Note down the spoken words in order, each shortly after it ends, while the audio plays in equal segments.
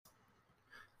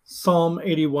Psalm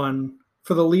 81,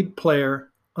 for the lead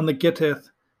player, on the Gittith,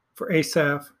 for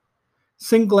Asaph.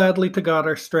 Sing gladly to God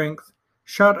our strength.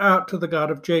 Shout out to the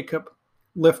God of Jacob.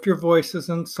 Lift your voices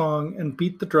in song and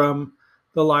beat the drum.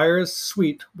 The lyre is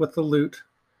sweet with the lute.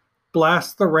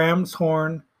 Blast the ram's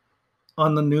horn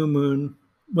on the new moon,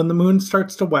 when the moon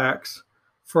starts to wax,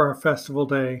 for our festival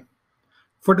day.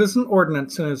 For it is an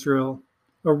ordinance in Israel,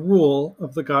 a rule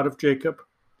of the God of Jacob.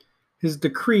 His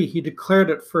decree, he declared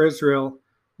it for Israel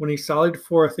when he sallied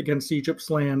forth against Egypt's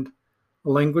land. A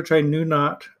language I knew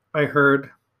not, I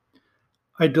heard.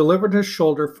 I delivered his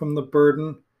shoulder from the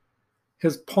burden.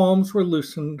 His palms were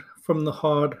loosened from the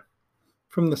hod.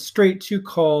 From the straits you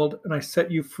called, and I set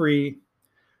you free.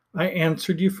 I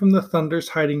answered you from the thunder's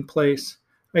hiding place.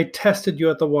 I tested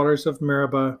you at the waters of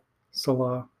Meribah.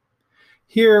 Selah.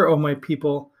 Hear, O my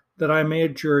people, that I may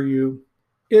adjure you.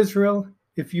 Israel,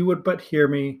 if you would but hear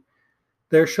me,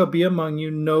 there shall be among you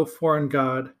no foreign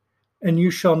god, and you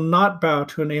shall not bow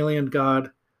to an alien god.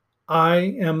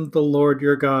 I am the Lord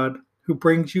your God, who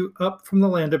brings you up from the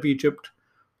land of Egypt.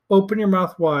 Open your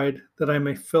mouth wide, that I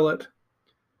may fill it.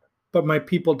 But my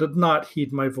people did not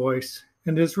heed my voice,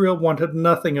 and Israel wanted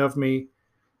nothing of me.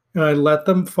 And I let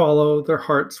them follow their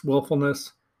heart's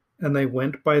willfulness, and they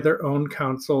went by their own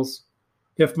counsels.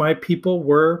 If my people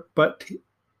would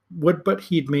but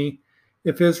heed me,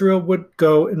 if Israel would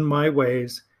go in my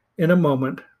ways, in a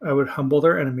moment I would humble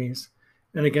their enemies,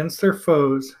 and against their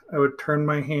foes I would turn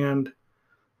my hand.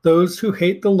 Those who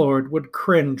hate the Lord would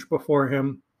cringe before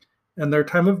him, and their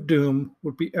time of doom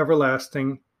would be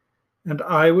everlasting. And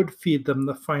I would feed them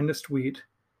the finest wheat,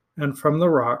 and from the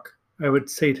rock I would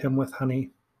sate him with honey.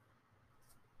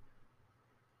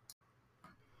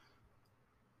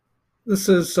 This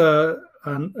is,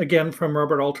 again, from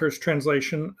Robert Alter's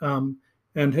translation,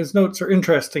 and his notes are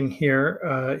interesting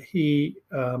here. He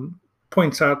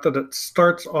points out that it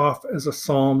starts off as a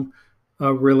psalm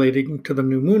relating to the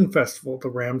new moon festival. The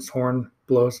ram's horn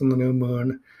blows on the new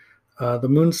moon. The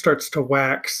moon starts to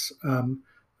wax.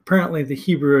 Apparently, the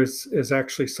Hebrew is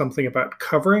actually something about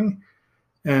covering,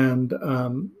 and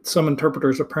some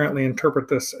interpreters apparently interpret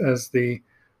this as the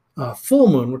full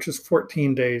moon, which is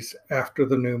 14 days after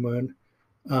the new moon.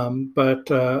 But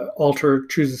Alter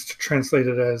chooses to translate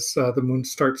it as the moon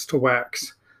starts to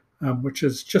wax, which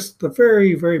is just the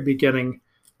very, very beginning,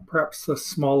 perhaps the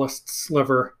smallest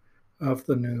sliver of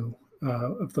the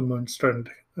moon starting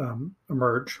to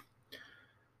emerge.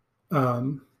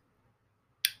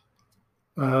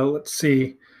 Let's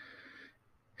see.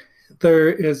 There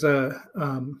is a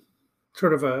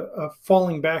sort of a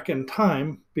falling back in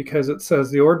time, because it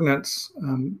says the ordinance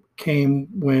came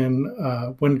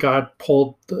when God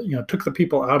took the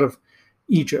people out of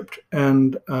Egypt,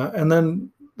 and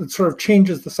then it sort of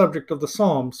changes the subject of the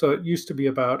psalm. So it used to be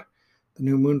about the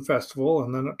new moon festival,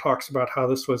 and then it talks about how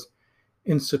this was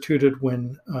instituted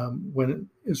when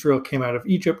Israel came out of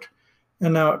Egypt,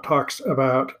 and now it talks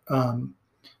about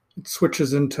it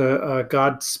switches into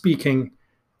God speaking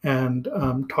and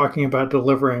talking about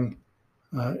delivering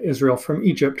Israel from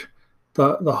Egypt.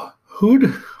 The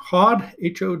Hod,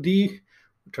 H-O-D,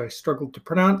 which I struggled to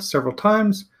pronounce several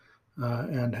times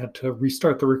and had to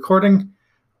restart the recording.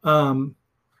 When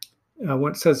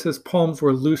it says his palms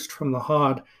were loosed from the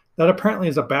hod, that apparently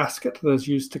is a basket that is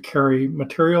used to carry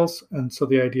materials. And so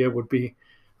the idea would be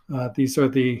these are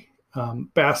the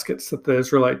baskets that the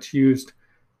Israelites used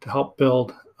to help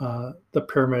build the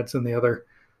pyramids and the other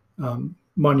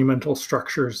monumental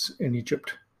structures in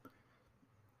Egypt.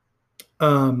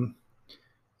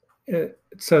 It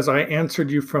says, I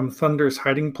answered you from thunder's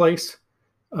hiding place.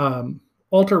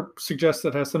 Alter suggests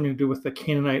that it has something to do with the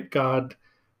Canaanite god,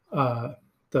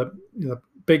 the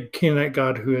big Canaanite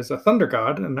god who is a thunder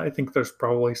god, and I think there's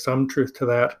probably some truth to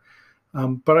that.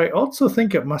 But I also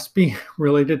think it must be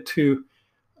related to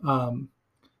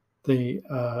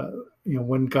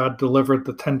when God delivered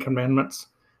the Ten Commandments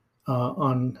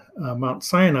on Mount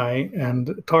Sinai, and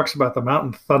it talks about the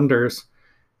mountain thunders,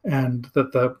 and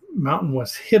that the mountain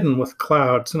was hidden with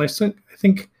clouds. And I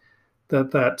think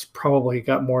that that's probably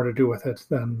got more to do with it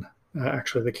than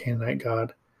actually the Canaanite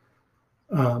god.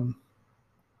 But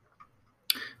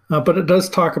it does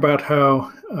talk about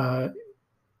how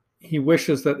he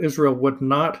wishes that Israel would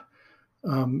not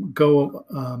go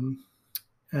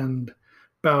and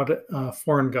bow to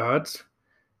foreign gods,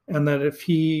 and that if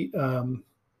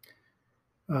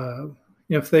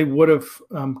they would have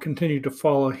continued to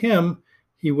follow him,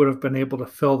 he would have been able to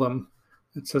fill them.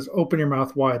 It says, open your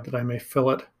mouth wide that I may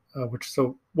fill it, which is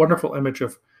a wonderful image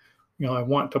of, I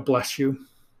want to bless you.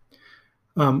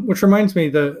 Which reminds me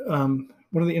that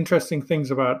one of the interesting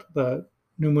things about the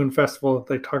New Moon Festival that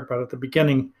they talk about at the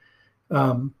beginning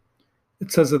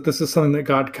it says that this is something that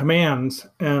God commands,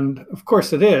 and of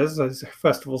course it is, as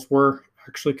festivals were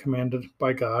actually commanded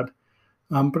by God.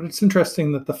 But it's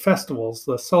interesting that the festivals,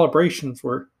 the celebrations,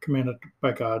 were commanded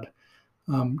by God,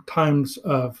 times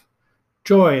of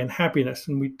joy and happiness,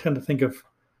 and we tend to think of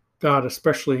God,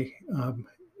 especially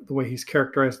the way he's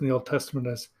characterized in the Old Testament,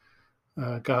 as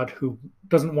God who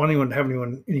doesn't want anyone to have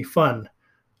any fun.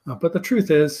 But the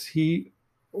truth is, he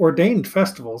ordained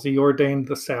festivals. He ordained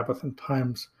the Sabbath and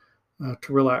times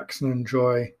to relax and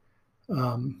enjoy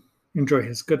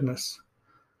his goodness.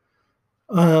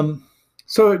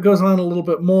 So it goes on a little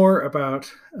bit more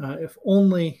about if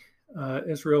only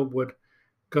Israel would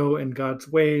go in God's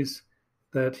ways,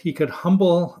 that he could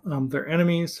humble their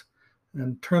enemies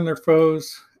and turn their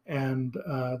foes, and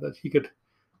that he could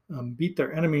beat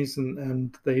their enemies,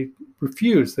 and they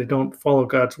refuse. They don't follow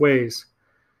God's ways.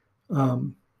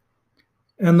 And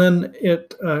then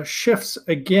it shifts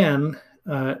again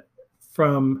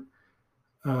from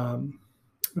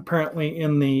apparently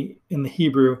in the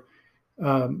Hebrew.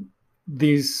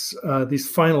 These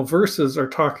final verses are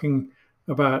talking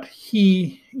about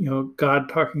God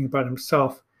talking about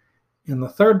himself in the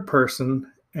third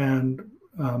person, and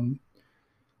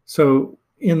so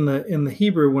in the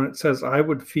Hebrew, when it says "I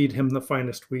would feed him the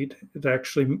finest wheat," it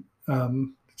actually,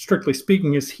 strictly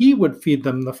speaking, is he would feed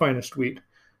them the finest wheat.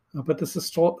 But this is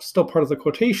still part of the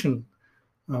quotation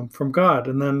from God,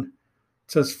 and then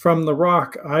it says, "From the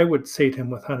rock I would sate him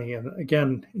with honey," and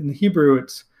again in the Hebrew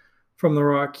it's "From the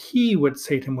rock he would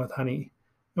sate him with honey."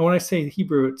 And when I say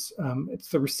Hebrew, it's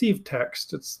the received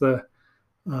text. It's the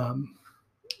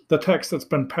text that's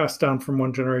been passed down from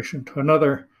one generation to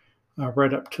another,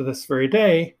 right up to this very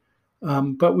day.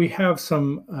 But we have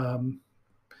some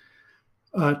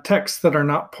texts that are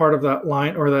not part of that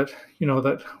line, or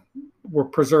that were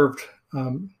preserved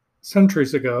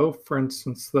centuries ago. For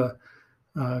instance, the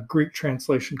Greek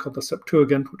translation called the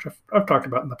Septuagint, which I've talked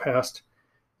about in the past,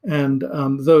 and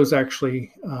those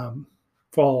actually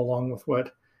fall along with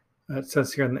what it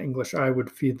says here in the English. I would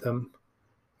feed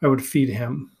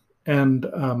him, and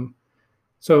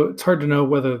so it's hard to know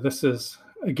whether this is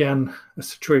again a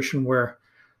situation where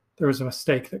there was a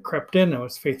mistake that crept in and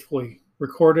was faithfully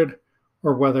recorded,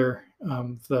 or whether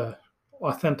the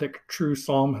authentic, true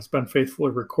psalm has been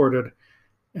faithfully recorded,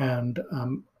 and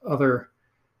other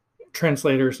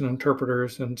translators and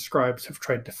interpreters and scribes have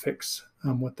tried to fix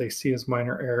what they see as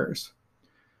minor errors.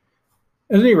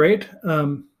 At any rate,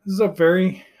 this is a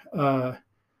very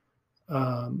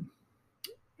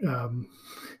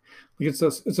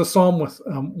it's a psalm with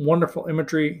wonderful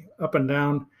imagery up and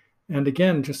down, and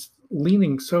again, just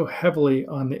leaning so heavily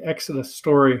on the Exodus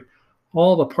story,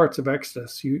 all the parts of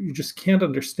Exodus. You just can't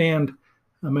understand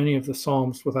many of the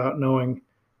Psalms without knowing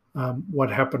what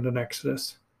happened in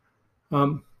Exodus.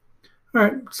 All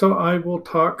right, so I will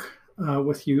talk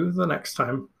with you the next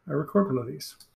time I record one of these.